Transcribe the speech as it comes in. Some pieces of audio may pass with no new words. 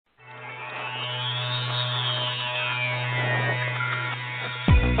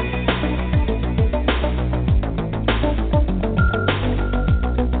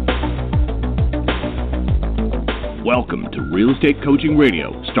Welcome to Real Estate Coaching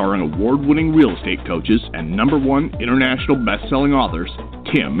Radio, starring award-winning real estate coaches and #1 international best-selling authors,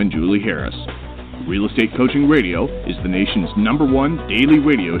 Tim and Julie Harris. Real Estate Coaching Radio is the nation's #1 daily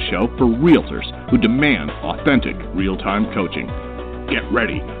radio show for realtors who demand authentic, real-time coaching. Get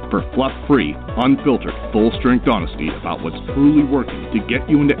ready for fluff-free, unfiltered, full-strength honesty about what's truly working to get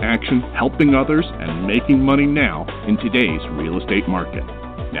you into action, helping others, and making money now in today's real estate market.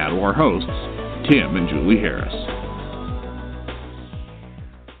 Now to our hosts, Tim and Julie Harris.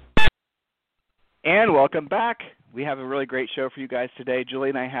 And welcome back. We have a really great show for you guys today. Julie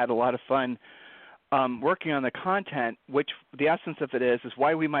and I had a lot of fun working on the content, which the essence of it is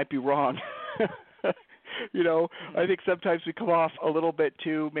why we might be wrong. You know, I think sometimes we come off a little bit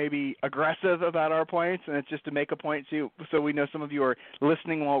too maybe aggressive about our points, and it's just to make a point so we know some of you are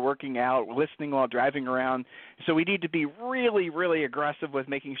listening while working out, listening while driving around. So we need to be really, really aggressive with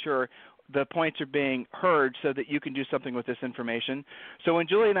making sure the points are being heard so that you can do something with this information. So when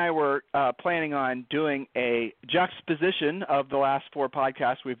Julie and I were planning on doing a juxtaposition of the last 4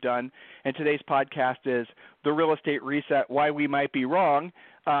 podcasts we've done, and today's podcast is The Real Estate Reset, Why We Might Be Wrong,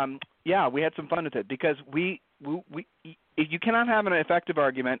 we had some fun with it because we you cannot have an effective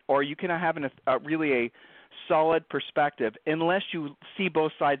argument or you cannot have a solid perspective unless you see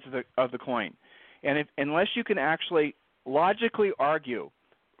both sides of the coin. And unless you can actually logically argue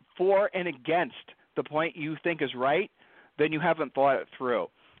for and against the point you think is right, then you haven't thought it through.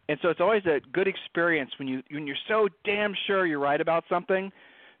 And so it's always a good experience when you're so damn sure you're right about something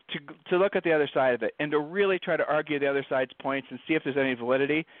to look at the other side of it and to really try to argue the other side's points and see if there's any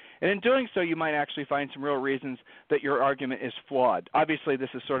validity. And in doing so, you might actually find some real reasons that your argument is flawed. Obviously, this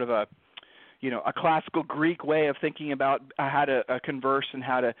is sort of a classical Greek way of thinking about how to converse and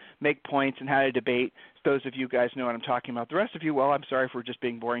how to make points and how to debate. Those of you guys know what I'm talking about. The rest of you, well, I'm sorry for just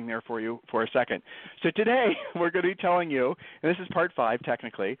being boring there for you for a second. So today we're going to be telling you, and this is part 5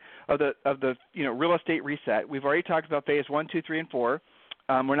 technically, of the real estate reset. We've already talked about phase 1, 2, 3, and 4.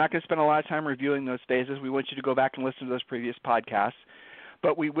 We're not going to spend a lot of time reviewing those phases. We want you to go back and listen to those previous podcasts.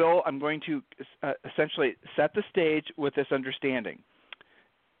 But I'm going to essentially set the stage with this understanding.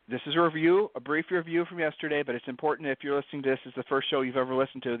 This is a brief review from yesterday, but it's important if you're listening to this as the first show you've ever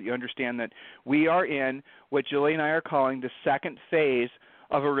listened to that you understand that we are in what Julie and I are calling the second phase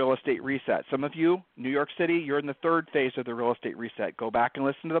of a real estate reset. Some of you, New York City, you're in the third phase of the real estate reset. Go back and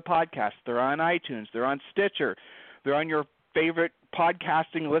listen to the podcast. They're on iTunes. They're on Stitcher. They're on your favorite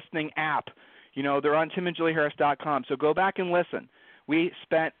podcasting listening app. They're on timandjulieharris.com. So go back and listen. We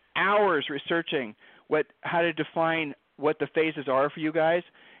spent hours researching how to define what the phases are for you guys,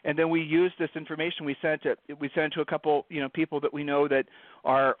 and then we used this information. We sent it to a couple, people that we know that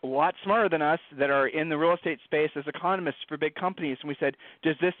are a lot smarter than us, that are in the real estate space as economists for big companies, and we said,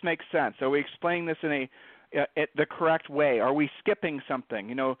 does this make sense? Are we explaining this in the correct way? Are we skipping something?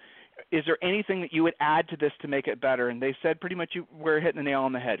 Is there anything that you would add to this to make it better? And they said pretty much we're hitting the nail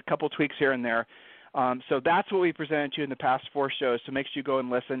on the head. A couple tweaks here and there. So that's what we presented to you in the past 4 shows, so make sure you go and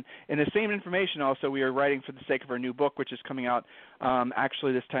listen. And the same information also we are writing for the sake of our new book, which is coming out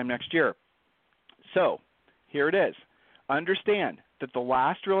actually this time next year. So here it is. Understand that the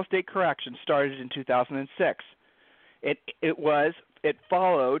last real estate correction started in 2006. It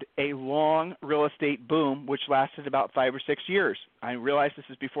followed a long real estate boom, which lasted about 5 or 6 years. I realize this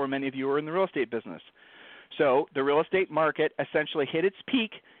is before many of you were in the real estate business. So the real estate market essentially hit its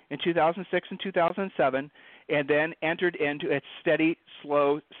peak in 2006 and 2007 and then entered into its steady,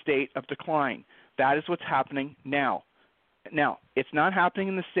 slow state of decline. That is what's happening now. Now, it's not happening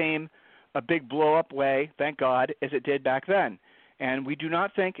in the same big blow-up way, thank God, as it did back then. And we do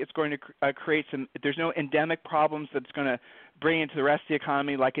not think it's going to create there's no endemic problems that it's going to bring into the rest of the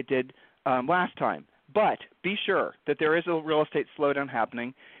economy like it did last time. But be sure that there is a real estate slowdown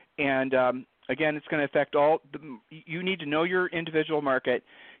happening. And again, it's going to affect you need to know your individual market.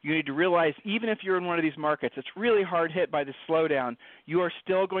 You need to realize even if you're in one of these markets, it's really hard hit by the slowdown, you are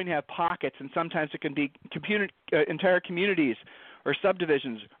still going to have pockets, and sometimes it can be entire communities or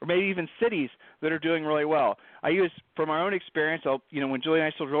subdivisions, or maybe even cities that are doing really well. I use, from our own experience, when Julie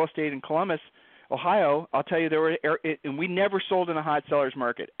and I sold real estate in Columbus, Ohio, I'll tell you and we never sold in a hot seller's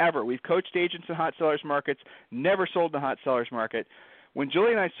market, ever. We've coached agents in hot seller's markets, never sold in a hot seller's market. When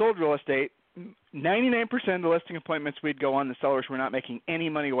Julie and I sold real estate, 99% of the listing appointments we'd go on, the sellers were not making any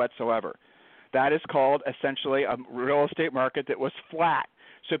money whatsoever. That is called essentially a real estate market that was flat.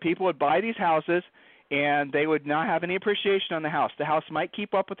 So people would buy these houses, and they would not have any appreciation on the house. The house might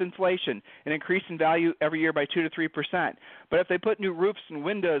keep up with inflation and increase in value every year by 2 to 3%. But if they put new roofs and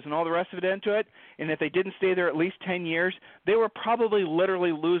windows and all the rest of it into it, and if they didn't stay there at least 10 years, they were probably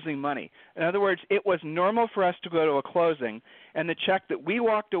literally losing money. In other words, it was normal for us to go to a closing, and the check that we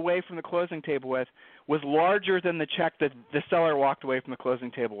walked away from the closing table with was larger than the check that the seller walked away from the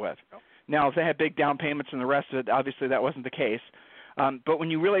closing table with. Now, if they had big down payments and the rest of it, obviously that wasn't the case. But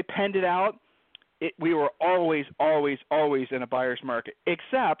when you really penned it out, we were always in a buyer's market,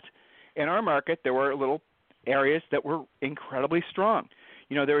 except in our market there were little areas that were incredibly strong.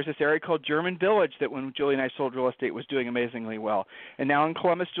 You know, there was this area called German Village that when Julie and I sold real estate was doing amazingly well. And now in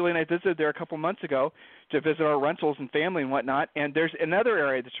Columbus, Julie and I visited there a couple months ago to visit our rentals and family and whatnot. And there's another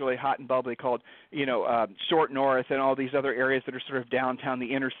area that's really hot and bubbly called, Short North and all these other areas that are sort of downtown,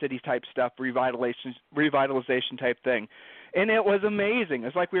 the inner city type stuff, revitalization type thing. And it was amazing.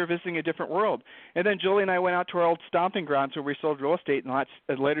 It's like we were visiting a different world. And then Julie and I went out to our old stomping grounds where we sold real estate in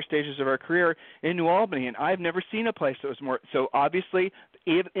the later stages of our career in New Albany. And I've never seen a place that was more – so obviously,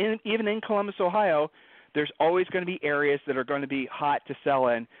 even in Columbus, Ohio, there's always going to be areas that are going to be hot to sell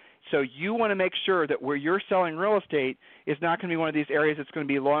in. So you want to make sure that where you're selling real estate is not going to be one of these areas that's going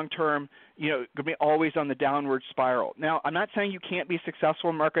to be long-term, going to be always on the downward spiral. Now, I'm not saying you can't be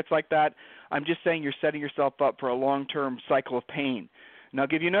successful in markets like that. I'm just saying you're setting yourself up for a long-term cycle of pain. And I'll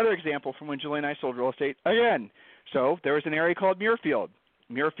give you another example from when Julie and I sold real estate again. So there was an area called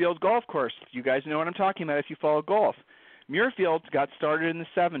Muirfield Golf Course. You guys know what I'm talking about if you follow golf. Muirfield got started in the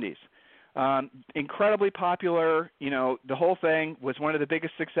 70s. Incredibly popular, the whole thing was one of the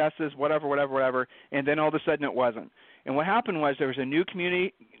biggest successes, whatever, and then all of a sudden it wasn't. And what happened was there was a new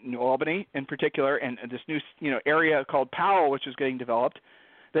community, New Albany in particular, and this new area called Powell, which was getting developed,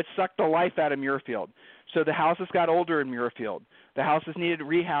 that sucked the life out of Muirfield. So the houses got older in Muirfield. The houses needed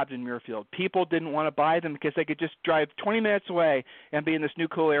rehabbed in Muirfield. People didn't want to buy them because they could just drive 20 minutes away and be in this new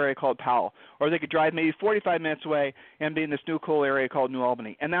cool area called Powell. Or they could drive maybe 45 minutes away and be in this new cool area called New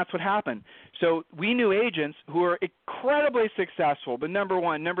Albany. And that's what happened. So we knew agents who were incredibly successful, the number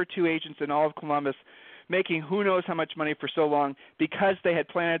one, number two agents in all of Columbus, making who knows how much money for so long because they had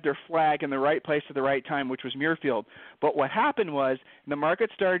planted their flag in the right place at the right time, which was Muirfield. But what happened was the market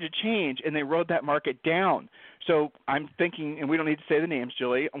started to change, and they rode that market down. So I'm thinking, and we don't need to say the names,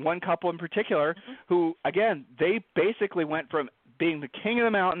 Julie, one couple in particular who, again, they basically went from being the king of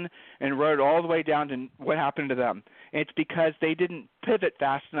the mountain and rode all the way down to what happened to them. And it's because they didn't pivot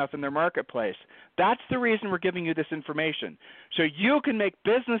fast enough in their marketplace. That's the reason we're giving you this information. So you can make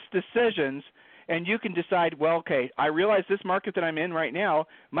business decisions and you can decide, well, okay, I realize this market that I'm in right now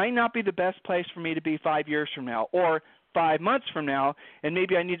might not be the best place for me to be 5 years from now or 5 months from now, and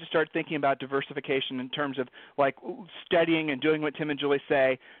maybe I need to start thinking about diversification in terms of like studying and doing what Tim and Julie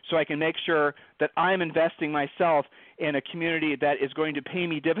say so I can make sure that I'm investing myself in a community that is going to pay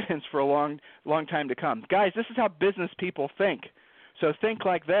me dividends for a long time to come. Guys, this is how business people think. So think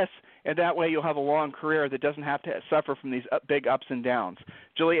like this, and that way you'll have a long career that doesn't have to suffer from these big ups and downs.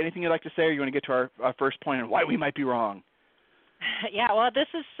 Julie, anything you'd like to say, or you want to get to our first point on why we might be wrong? Yeah, well, this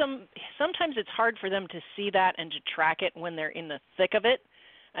is sometimes it's hard for them to see that and to track it when they're in the thick of it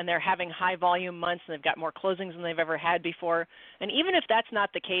and they're having high volume months and they've got more closings than they've ever had before. And even if that's not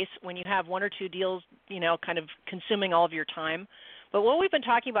the case, when you have one or two deals, kind of consuming all of your time. But what we've been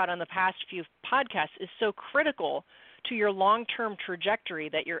talking about on the past few podcasts is so critical to your long-term trajectory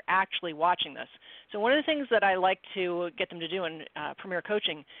that you're actually watching this. So one of the things that I like to get them to do in Premier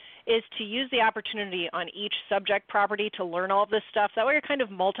Coaching is to use the opportunity on each subject property to learn all of this stuff. That way you're kind of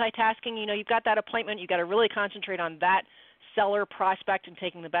multitasking. You've got that appointment. You've got to really concentrate on that seller prospect and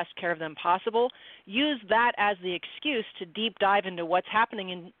taking the best care of them possible. Use that as the excuse to deep dive into what's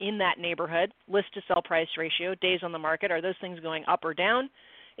happening in that neighborhood, list to sell price ratio, days on the market. Are those things going up or down?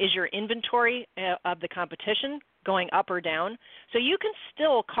 Is your inventory of the competition going up or down? So you can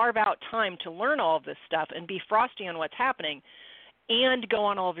still carve out time to learn all of this stuff and be frosty on what's happening and go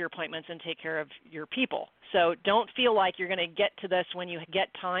on all of your appointments and take care of your people. So don't feel like you're going to get to this when you get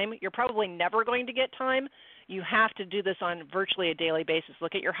time. You're probably never going to get time. You have to do this on virtually a daily basis.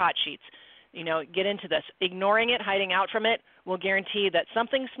 Look at your hot sheets. Get into this. Ignoring it, hiding out from it will guarantee that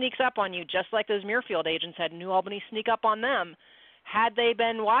something sneaks up on you, just like those Muirfield agents had New Albany sneak up on them. Had they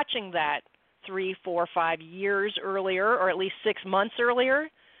been watching that 3, 4, 5 years earlier, or at least 6 months earlier,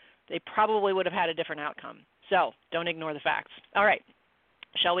 they probably would have had a different outcome. So don't ignore the facts. All right.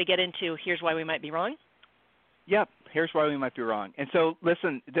 Shall we get into here's why we might be wrong? Yep, here's why we might be wrong. And so,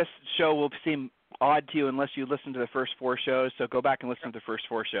 listen, this show will seem odd to you unless you listen to the first 4 shows, so go back and listen to the first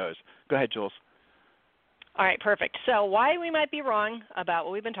 4 shows. Go ahead, Jules. All right, perfect. So why we might be wrong about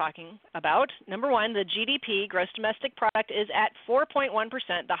what we've been talking about. Number one, the GDP, gross domestic product, is at 4.1%,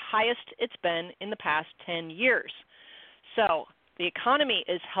 the highest it's been in the past 10 years. So the economy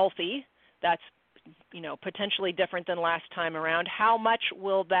is healthy. That's, potentially different than last time around. How much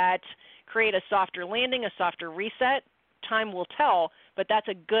will that create a softer landing, a softer reset? Time will tell, but that's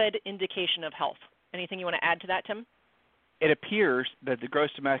a good indication of health. Anything you want to add to that, Tim? It appears that the gross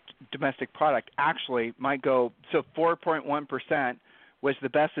domestic product actually might go, so 4.1% was the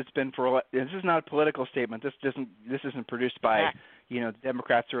best it's been for, this is not a political statement. This isn't produced by, the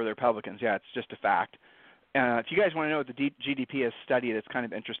Democrats or the Republicans. Yeah, it's just a fact. If you guys want to know what the GDP is studied, it's kind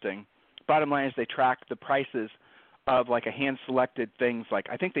of interesting. Bottom line is they track the prices of like a hand-selected things. Like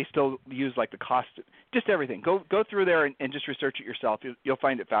I think they still use like the cost, just everything. Go through there and just research it yourself. You'll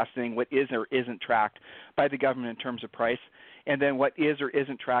find it fascinating what is or isn't tracked by the government in terms of price, and then what is or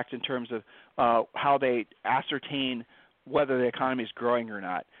isn't tracked in terms of how they ascertain whether the economy is growing or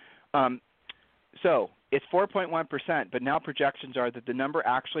not. So it's 4.1%, but now projections are that the number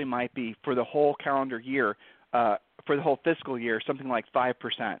actually might be for the whole calendar year, for the whole fiscal year, something like 5%.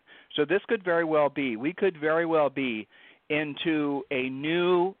 So this could very well be, we could very well be into a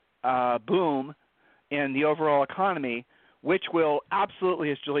new boom in the overall economy, which will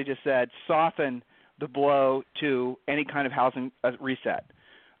absolutely, as Julie just said, soften the blow to any kind of housing reset.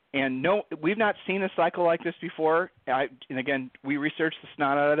 And no, we've not seen a cycle like this before. And again, we researched the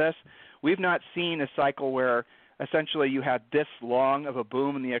snot out of this. We've not seen a cycle where essentially you had this long of a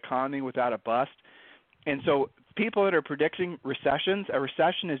boom in the economy without a bust. And so people that are predicting recessions, a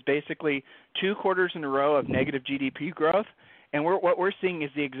recession is basically 2 quarters in a row of negative GDP growth. And what we're seeing is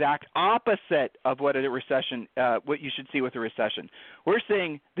the exact opposite of what a recession, what you should see with a recession. We're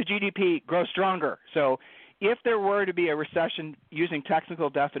seeing the GDP grow stronger. So if there were to be a recession using technical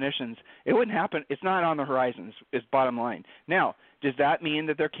definitions, it wouldn't happen. It's not on the horizon is bottom line. Now, does that mean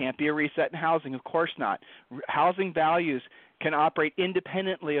that there can't be a reset in housing? Of course not. Housing values can operate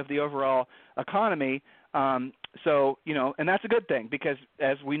independently of the overall economy. So, and that's a good thing because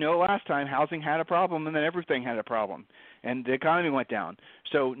as we know last time, housing had a problem and then everything had a problem and the economy went down.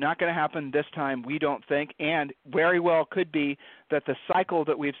 So not going to happen this time, we don't think, and very well could be that the cycle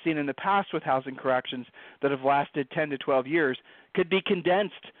that we've seen in the past with housing corrections that have lasted 10 to 12 years could be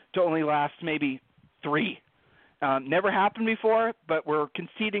condensed to only last maybe 3. Never happened before, but we're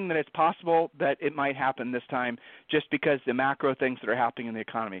conceding that it's possible that it might happen this time just because the macro things that are happening in the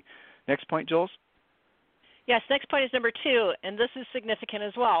economy. Next point, Jules? Yes, next point is number 2, and this is significant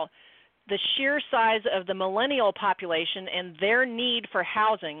as well. The sheer size of the millennial population and their need for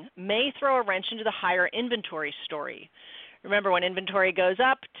housing may throw a wrench into the higher inventory story. Remember, when inventory goes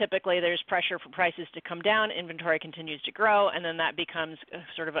up, typically there's pressure for prices to come down, inventory continues to grow, and then that becomes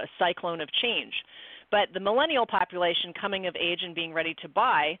sort of a cyclone of change. But the millennial population coming of age and being ready to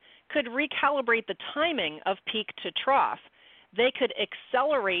buy could recalibrate the timing of peak to trough. They could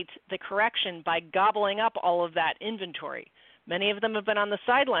accelerate the correction by gobbling up all of that inventory. Many of them have been on the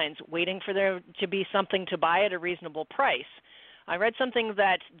sidelines waiting for there to be something to buy at a reasonable price. I read something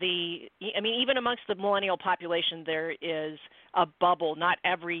that even amongst the millennial population, there is a bubble. Not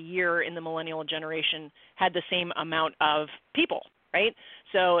every year in the millennial generation had the same amount of people, right?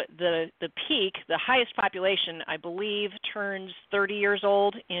 So the peak, the highest population, I believe, turns 30 years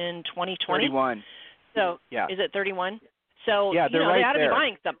old in 2020. 31. So yeah. Is it 31? So yeah, they ought to there. be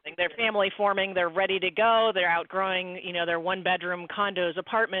buying something. They're family forming. They're ready to go. They're outgrowing, their one-bedroom condos,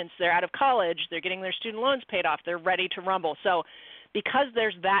 apartments. They're out of college. They're getting their student loans paid off. They're ready to rumble. So because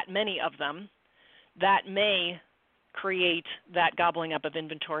there's that many of them, that may create that gobbling up of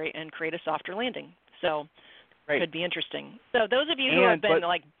inventory and create a softer landing. So it could be interesting. So those of you who have been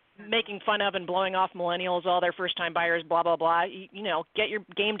making fun of and blowing off millennials, all their first-time buyers, blah, blah, blah, get your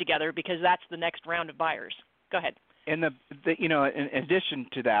game together because that's the next round of buyers. Go ahead. And in addition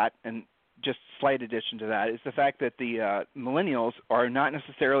to that, and just slight addition to that, is the fact that the millennials are not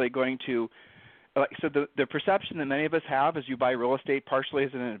necessarily going to. So the perception that many of us have is you buy real estate partially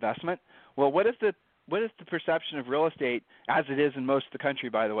as an investment. Well, what if the perception of real estate, as it is in most of the country,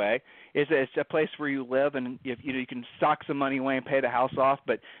 by the way, is that it's a place where you live and if you can sock some money away and pay the house off,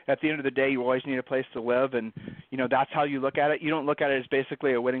 but at the end of the day, you always need a place to live, and that's how you look at it. You don't look at it as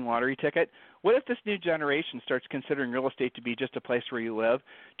basically a winning lottery ticket. What if this new generation starts considering real estate to be just a place where you live?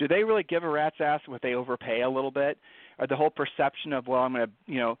 Do they really give a rat's ass if they overpay a little bit? Or the whole perception of, well, I'm going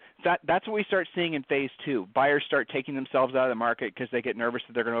to, that's what we start seeing in phase 2. Buyers start taking themselves out of the market because they get nervous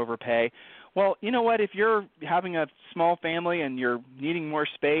that they're going to overpay. Well, you know what? If you're having a small family and you're needing more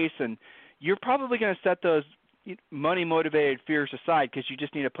space, and you're probably going to set those money-motivated fears aside, because you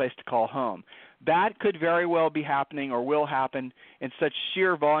just need a place to call home. That could very well be happening or will happen in such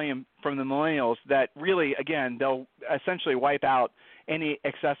sheer volume from the millennials that really, again, they'll essentially wipe out any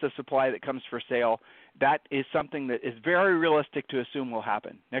excessive supply that comes for sale. That is something that is very realistic to assume will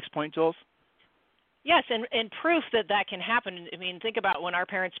happen. Next point, Jules? Yes, and proof that that can happen. I mean, think about when our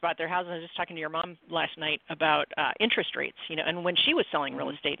parents bought their houses. I was just talking to your mom last night about interest rates, and when she was selling real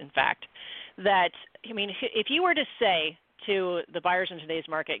estate, in fact, that, I mean, if you were to say to the buyers in today's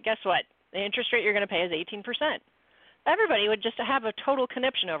market, guess what? The interest rate you're going to pay is 18%. Everybody would just have a total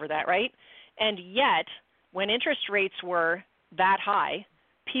conniption over that, right? And yet, when interest rates were that high,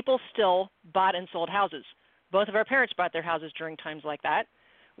 people still bought and sold houses. Both of our parents bought their houses during times like that.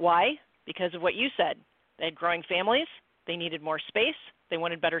 Why? Because of what you said. They had growing families. They needed more space. They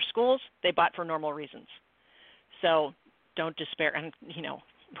wanted better schools. They bought for normal reasons. So don't despair. And,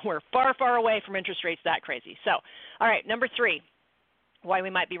 we're far, far away from interest rates that crazy. So, all right, number 3, why we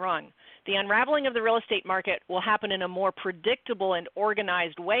might be wrong. The unraveling of the real estate market will happen in a more predictable and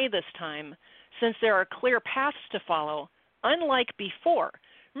organized way this time, since there are clear paths to follow, unlike before.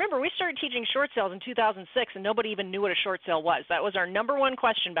 Remember, we started teaching short sales in 2006, and nobody even knew what a short sale was. That was our number one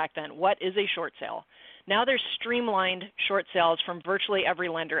question back then. What is a short sale? Now there's streamlined short sales from virtually every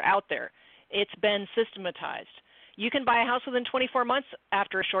lender out there. It's been systematized. You can buy a house within 24 months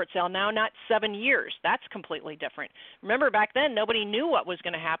after a short sale now, not 7 years. That's completely different. Remember, back then, nobody knew what was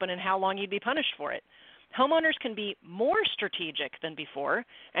going to happen and how long you'd be punished for it. Homeowners can be more strategic than before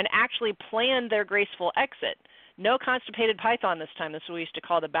and actually plan their graceful exit. No constipated python this time. This is what we used to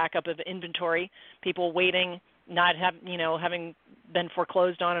call the backup of inventory, people waiting, not having been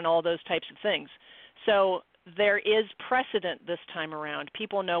foreclosed on and all those types of things. So there is precedent this time around.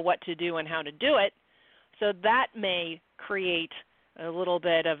 People know what to do and how to do it. So that may create a little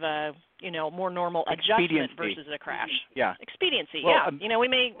bit of a, more normal adjustment versus a crash. Yeah. Expediency, well, yeah. We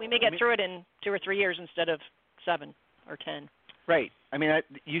may get through it in 2 or 3 years instead of 7 or 10. Right. I mean,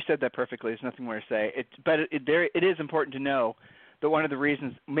 you said that perfectly. There's nothing more to say. It is important to know that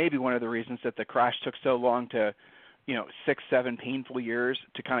maybe one of the reasons that the crash took so long to, 6, 7 painful years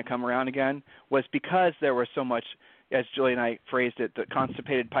to kind of come around again was because there was so much, as Julie and I phrased it, the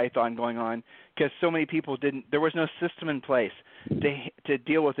constipated python going on, because so many people there was no system in place to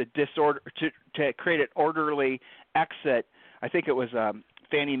deal with a disorder, to create an orderly exit. I think it was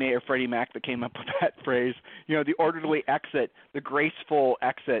Fannie Mae or Freddie Mac that came up with that phrase, the orderly exit, the graceful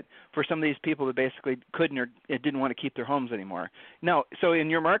exit for some of these people that basically couldn't or didn't want to keep their homes anymore. No, so in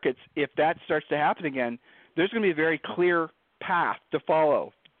your markets, if that starts to happen again, there's going to be a very clear path to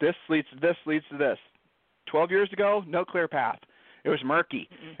follow. This leads to this, leads to this. 12 years ago, no clear path. It was murky,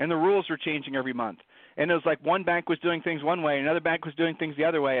 and the rules were changing every month. And it was like one bank was doing things one way, another bank was doing things the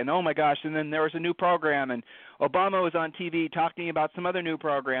other way, and oh my gosh, and then there was a new program, and Obama was on TV talking about some other new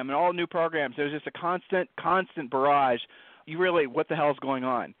program, and all new programs. There was just a constant barrage. What the hell is going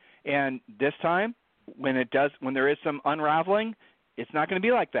on? And this time, when there is some unraveling, it's not going to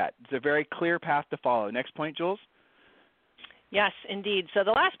be like that. It's a very clear path to follow. Next point, Jules? Yes, indeed. So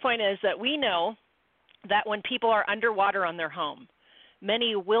the last point is that we know that when people are underwater on their home,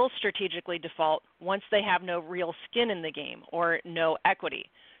 many will strategically default once they have no real skin in the game or no equity.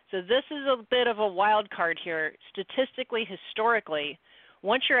 So this is a bit of a wild card here. Statistically, historically,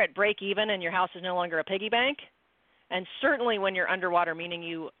 once you're at break even and your house is no longer a piggy bank, and certainly when you're underwater, meaning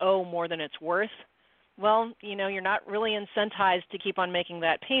you owe more than it's worth, well, you're not really incentivized to keep on making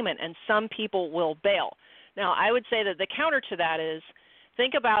that payment, and some people will bail. Now, I would say that the counter to that is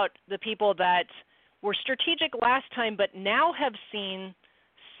think about the people that were strategic last time but now have seen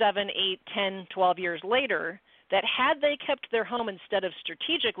 7, 8, 10, 12 years later that had they kept their home instead of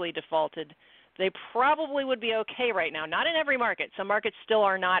strategically defaulted, they probably would be okay right now. Not in every market. Some markets still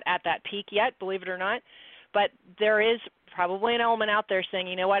are not at that peak yet, believe it or not. But there is probably an element out there saying,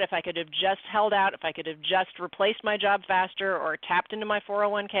 if I could have just held out, if I could have just replaced my job faster or tapped into my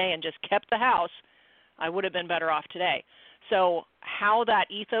 401k and just kept the house, I would have been better off today. So how that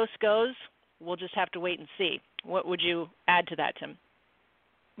ethos goes, we'll just have to wait and see. What would you add to that, Tim?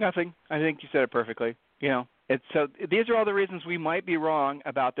 Nothing. I think you said it perfectly. So these are all the reasons we might be wrong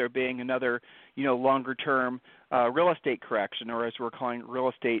about there being another, longer-term real estate correction, or as we're calling real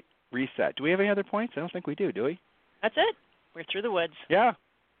estate reset. Do we have any other points? I don't think we do we? That's it. We're through the woods. Yeah.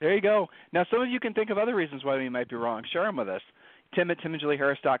 There you go. Now, some of you can think of other reasons why we might be wrong. Share them with us. Tim at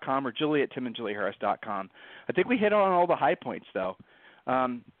timandjulieharris.com or Julie at timandjulieharris.com. I think we hit on all the high points, though.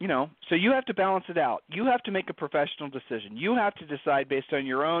 So you have to balance it out. You have to make a professional decision. You have to decide based on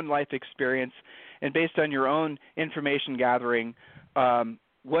your own life experience and based on your own information gathering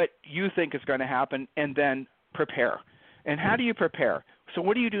what you think is going to happen, and then prepare. And how do you prepare? So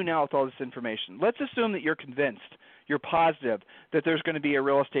what do you do now with all this information? Let's assume that you're convinced, you're positive that there's going to be a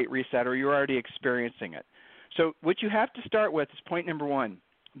real estate reset, or you're already experiencing it. So what you have to start with is point number one,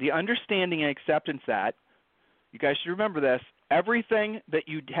 the understanding and acceptance that, you guys should remember this, everything that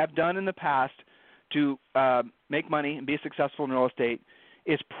you have done in the past to make money and be successful in real estate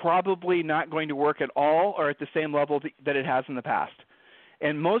is probably not going to work at all or at the same level that it has in the past.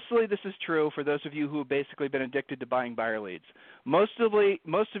 And mostly this is true for those of you who have basically been addicted to buying buyer leads. Most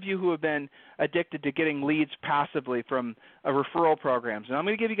of you who have been addicted to getting leads passively from referral programs. And I'm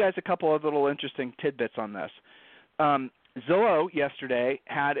going to give you guys a couple of little interesting tidbits on this. Zillow yesterday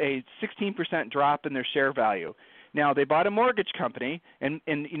had a 16% drop in their share value. Now, they bought a mortgage company, and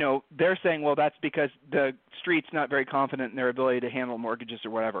you know, they're saying, well, that's because the street's not very confident in their ability to handle mortgages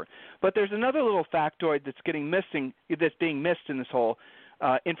or whatever. But there's another little factoid that's being missed in this whole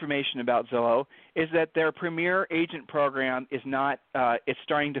information about Zillow, is that their premier agent program is not it's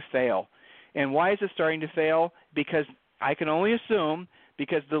starting to fail. And why is it starting to fail? Because I can only assume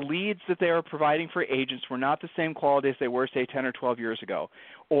because the leads that they are providing for agents were not the same quality as they were, say, 10 or 12 years ago.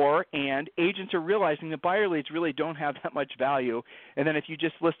 And agents are realizing that buyer leads really don't have that much value, and then if you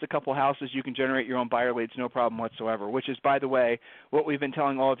just list a couple houses, you can generate your own buyer leads, no problem whatsoever, which is, by the way, what we've been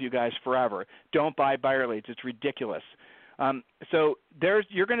telling all of you guys forever. Don't buy buyer leads. It's ridiculous. So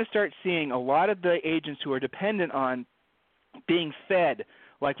you're going to start seeing a lot of the agents who are dependent on being fed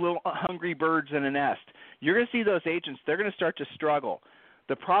like little hungry birds in a nest. You're going to see those agents, they're going to start to struggle.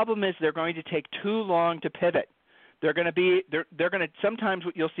 The problem is they're going to take too long to pivot. Sometimes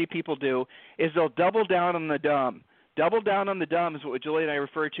what you'll see people do is they'll double down on the dumb. Double down on the dumb is what Julie and I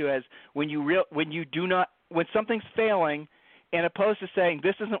refer to as when something's failing, and opposed to saying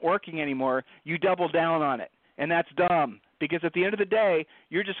this isn't working anymore, you double down on it. And that's dumb, because at the end of the day,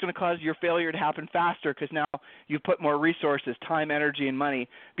 you're just going to cause your failure to happen faster because now you've put more resources, time, energy, and money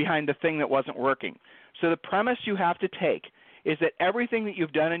behind the thing that wasn't working. So the premise you have to take is that everything that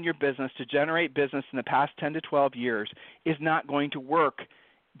you've done in your business to generate business in the past 10 to 12 years is not going to work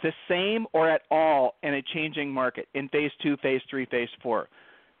the same or at all in a changing market in phase 2, phase 3, phase 4.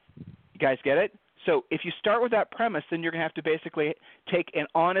 You guys get it? So if you start with that premise, then you're going to have to basically take an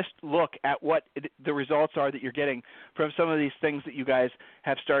honest look at what the results are that you're getting from some of these things that you guys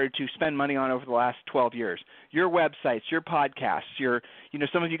have started to spend money on over the last 12 years. Your websites, your podcasts,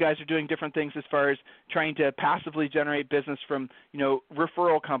 some of you guys are doing different things as far as trying to passively generate business from,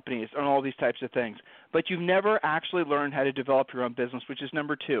 referral companies and all these types of things. But you've never actually learned how to develop your own business, which is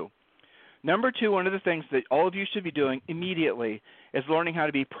number 2. Number 2, one of the things that all of you should be doing immediately is learning how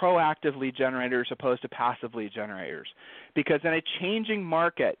to be proactive lead generators opposed to passive lead generators. Because in a changing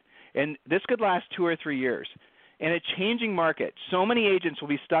market, and this could last 2 or 3 years, in a changing market, so many agents will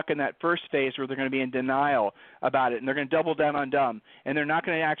be stuck in that first phase where they're going to be in denial about it, and they're going to double down on dumb, and they're not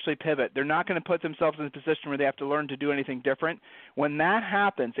going to actually pivot. They're not going to put themselves in a position where they have to learn to do anything different. When that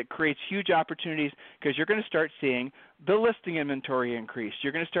happens, it creates huge opportunities because you're going to start seeing the listing inventory increase.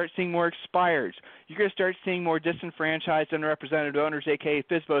 You're going to start seeing more expireds. You're going to start seeing more disenfranchised, underrepresented owners, aka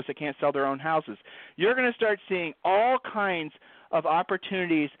FSBOs, that can't sell their own houses. You're going to start seeing all kinds of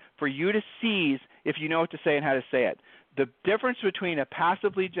opportunities for you to seize if you know what to say and how to say it. The difference between a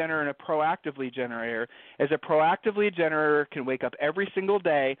passive lead generator and a proactive lead generator is a proactive lead generator can wake up every single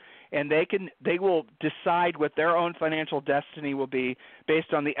day and they will decide what their own financial destiny will be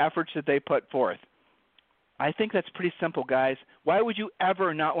based on the efforts that they put forth. I think that's pretty simple, guys. Why would you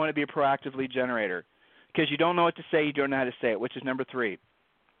ever not want to be a proactive lead generator? Because you don't know what to say, you don't know how to say it, which is number 3.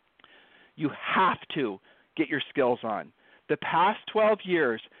 You have to get your skills on. The past 12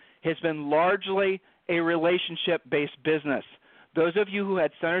 years has been largely a relationship-based business. Those of you who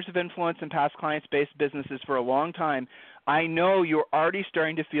had centers of influence and past clients-based businesses for a long time, I know you're already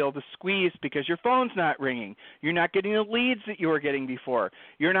starting to feel the squeeze because your phone's not ringing. You're not getting the leads that you were getting before.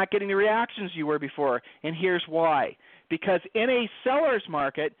 You're not getting the reactions you were before. And here's why. Because in a seller's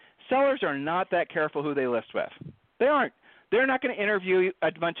market, sellers are not that careful who they list with. They aren't. They're not going to interview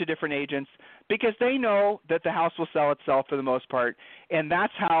a bunch of different agents because they know that the house will sell itself for the most part, and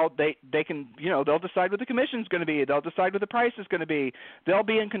that's how they can, they'll decide what the commission is going to be. They'll decide what the price is going to be. They'll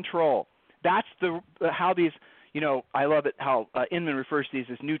be in control. That's how these, I love it how Inman refers to these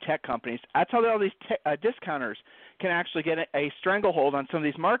as new tech companies. That's how all these discounters can actually get a stranglehold on some of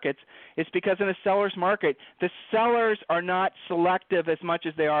these markets. It's because in a seller's market, the sellers are not selective as much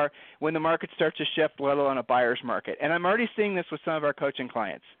as they are when the market starts to shift, let alone a buyer's market. And I'm already seeing this with some of our coaching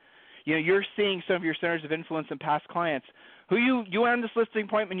clients. You're seeing some of your centers of influence and past clients who you went on this listing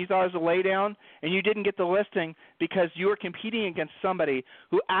appointment you thought was a laydown, and you didn't get the listing because you were competing against somebody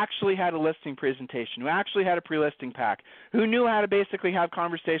who actually had a listing presentation, who actually had a pre-listing pack, who knew how to basically have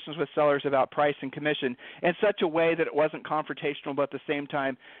conversations with sellers about price and commission in such a way that it wasn't confrontational but at the same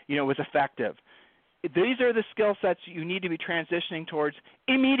time, was effective. These are the skill sets you need to be transitioning towards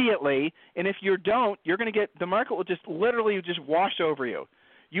immediately, and if you don't, you're going to get, the market will just literally just wash over you.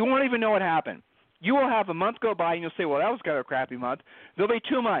 You won't even know what happened. You will have a month go by and you'll say, well, that was kind of a crappy month. There'll be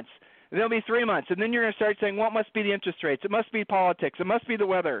 2 months. There'll be 3 months. And then you're going to start saying, well, it must be the interest rates. It must be politics. It must be the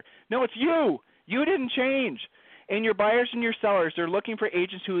weather. No, it's you. You didn't change. And your buyers and your sellers, they're looking for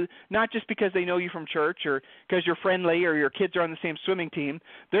agents who, not just because they know you from church or because you're friendly or your kids are on the same swimming team,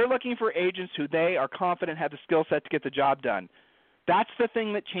 they're looking for agents who they are confident have the skill set to get the job done. That's the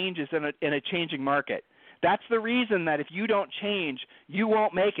thing that changes in a changing market. That's the reason that if you don't change, you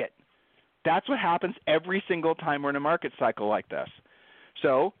won't make it. That's what happens every single time we're in a market cycle like this.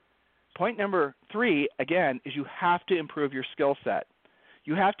 So point number 3, again, is you have to improve your skill set.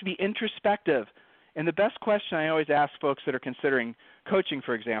 You have to be introspective. And the best question I always ask folks that are considering coaching,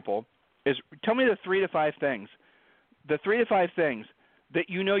 for example, is tell me the 3 to 5 things. The 3 to 5 things that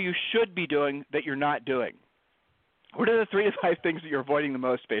you know you should be doing that you're not doing. What are the 3 to 5 things that you're avoiding the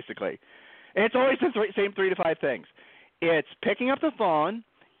most, basically? And it's always the same 3 to 5 things. It's picking up the phone.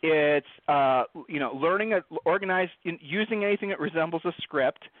 It's learning organized, using anything that resembles a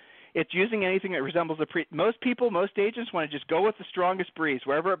script. It's using anything that resembles most agents want to just go with the strongest breeze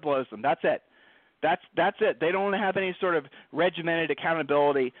wherever it blows them. That's it. That's it. They don't want to have any sort of regimented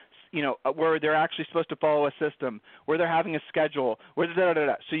accountability, where they're actually supposed to follow a system, where they're having a schedule,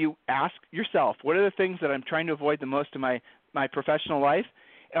 So you ask yourself, what are the things that I'm trying to avoid the most in my professional life?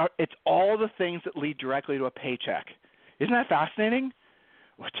 It's all the things that lead directly to a paycheck. Isn't that fascinating?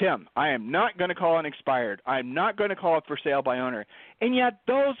 Well, Tim, I am not going to call it expired. I'm not going to call it for sale by owner. And yet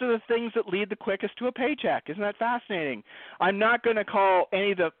those are the things that lead the quickest to a paycheck. Isn't that fascinating? I'm not going to call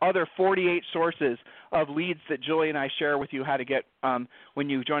any of the other 48 sources of leads that Julie and I share with you how to get when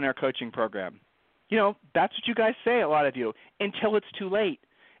you join our coaching program. That's what you guys say, a lot of you, until it's too late.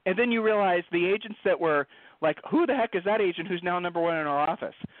 And then you realize the agents that were like, who the heck is that agent who's now number 1 in our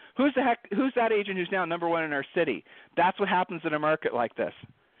office? Who's that agent who's now number 1 in our city? That's what happens in a market like this.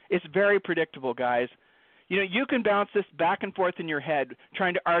 It's very predictable, guys. You can bounce this back and forth in your head,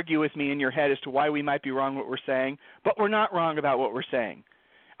 trying to argue with me in your head as to why we might be wrong what we're saying, but we're not wrong about what we're saying.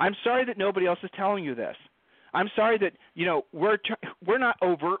 I'm sorry that nobody else is telling you this. I'm sorry that, we're not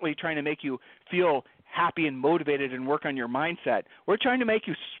overtly trying to make you feel happy and motivated and work on your mindset. We're trying to make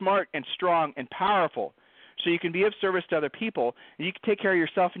you smart and strong and powerful so you can be of service to other people, and you can take care of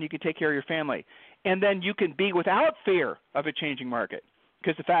yourself and you can take care of your family. And then you can be without fear of a changing market.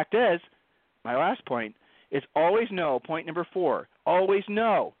 Because the fact is, my last point is always know, point number 4, always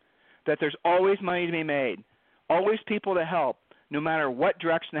know that there's always money to be made, always people to help, no matter what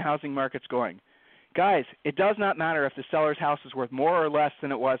direction the housing market's going. Guys, it does not matter if the seller's house is worth more or less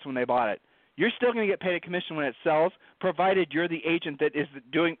than it was when they bought it. You're still going to get paid a commission when it sells, provided you're the agent that is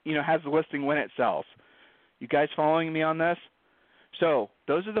doing, has the listing when it sells. You guys following me on this? So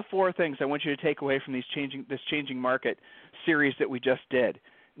those are the 4 things I want you to take away from this changing market series that we just did.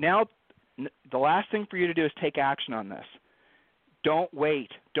 Now, the last thing for you to do is take action on this. Don't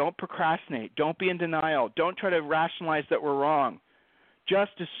wait. Don't procrastinate. Don't be in denial. Don't try to rationalize that we're wrong.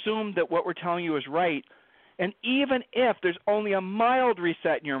 Just assume that what we're telling you is right. And even if there's only a mild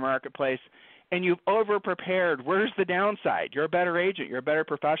reset in your marketplace and you've over-prepared, where's the downside? You're a better agent. You're a better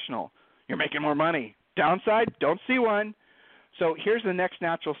professional. You're making more money. Downside? Don't see one. So here's the next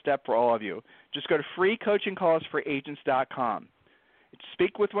natural step for all of you. Just go to freecoachingcallsforagents.com.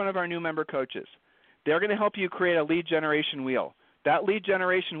 Speak with one of our new member coaches. They're going to help you create a lead generation wheel. That lead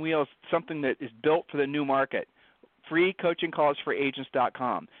generation wheel is something that is built for the new market.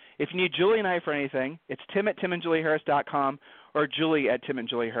 freecoachingcallsforagents.com. If you need Julie and I for anything, it's tim@timandjulieharris.com or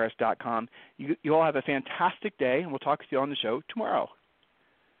julie@timandjulieharris.com. You all have a fantastic day, and we'll talk with you on the show tomorrow.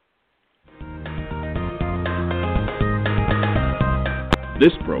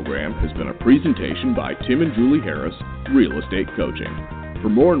 This program has been a presentation by Tim and Julie Harris, Real Estate Coaching. For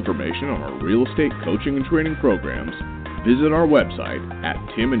more information on our real estate coaching and training programs, visit our website at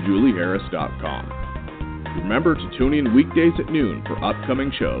timandjulieharris.com. Remember to tune in weekdays at noon for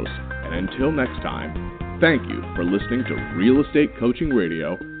upcoming shows. And until next time, thank you for listening to Real Estate Coaching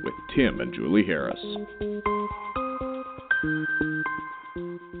Radio with Tim and Julie Harris.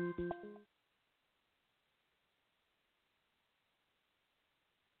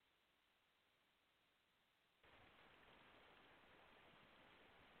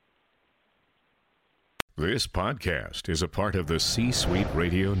 This podcast is a part of the C-Suite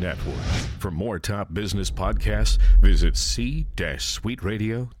Radio Network. For more top business podcasts, visit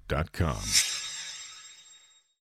c-suiteradio.com.